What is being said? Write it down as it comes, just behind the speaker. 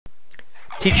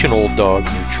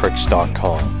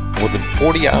TeachAnOldDogNewTricks.com. More than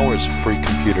 40 hours of free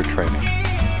computer training.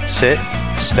 Sit,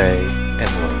 stay,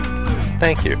 and learn.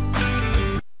 Thank you.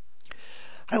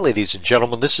 Hi ladies and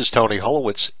gentlemen, this is Tony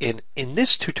Holowitz. In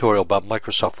this tutorial about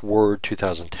Microsoft Word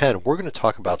 2010, we're going to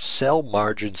talk about cell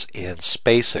margins and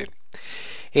spacing.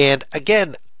 And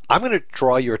again, I'm going to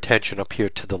draw your attention up here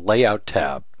to the Layout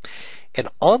tab. And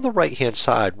on the right hand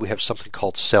side, we have something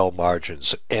called cell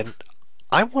margins. And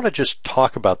I want to just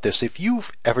talk about this. If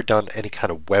you've ever done any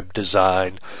kind of web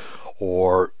design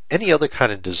or any other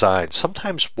kind of design,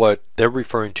 sometimes what they're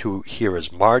referring to here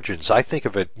as margins, I think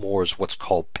of it more as what's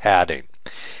called padding.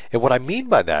 And what I mean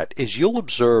by that is you'll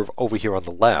observe over here on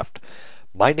the left,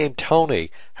 my name Tony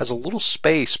has a little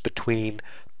space between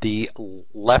the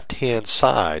left hand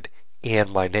side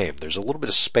and my name. There's a little bit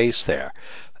of space there.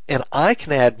 And I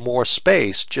can add more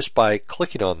space just by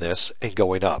clicking on this and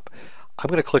going up. I'm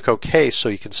going to click OK so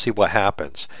you can see what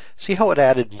happens. See how it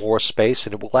added more space?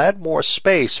 And it will add more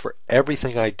space for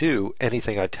everything I do,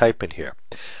 anything I type in here.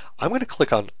 I'm going to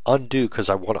click on undo because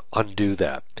I want to undo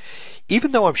that.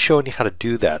 Even though I'm showing you how to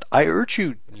do that, I urge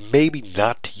you maybe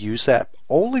not to use that,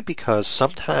 only because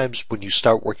sometimes when you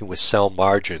start working with cell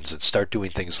margins and start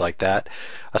doing things like that,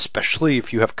 especially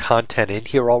if you have content in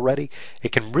here already,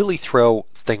 it can really throw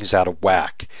things out of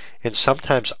whack. And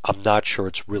sometimes I'm not sure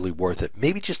it's really worth it.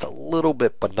 Maybe just a little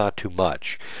bit, but not too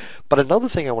much. But another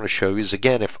thing I want to show you is,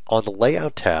 again, if on the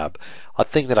Layout tab, a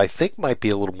thing that I think might be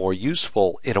a little more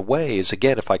useful in a way is,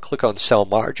 again, if I click on cell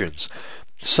margins,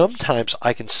 sometimes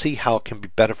I can see how it can be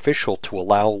beneficial to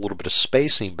allow a little bit of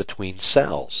spacing between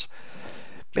cells.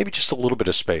 Maybe just a little bit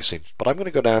of spacing, but I'm going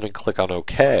to go down and click on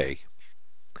OK.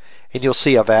 And you'll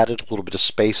see I've added a little bit of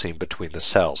spacing between the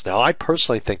cells. Now, I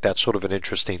personally think that's sort of an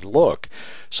interesting look.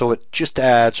 So it just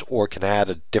adds or can add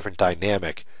a different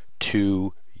dynamic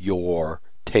to your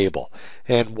table.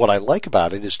 And what I like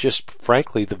about it is just,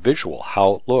 frankly, the visual,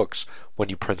 how it looks when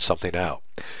you print something out.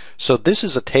 So this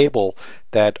is a table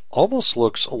that almost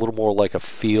looks a little more like a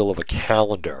feel of a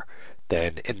calendar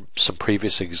than in some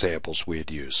previous examples we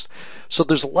had used. So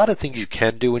there's a lot of things you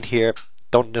can do in here.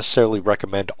 Don't necessarily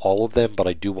recommend all of them, but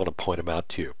I do want to point them out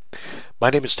to you. My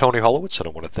name is Tony Holowitz, and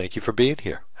I want to thank you for being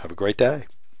here. Have a great day.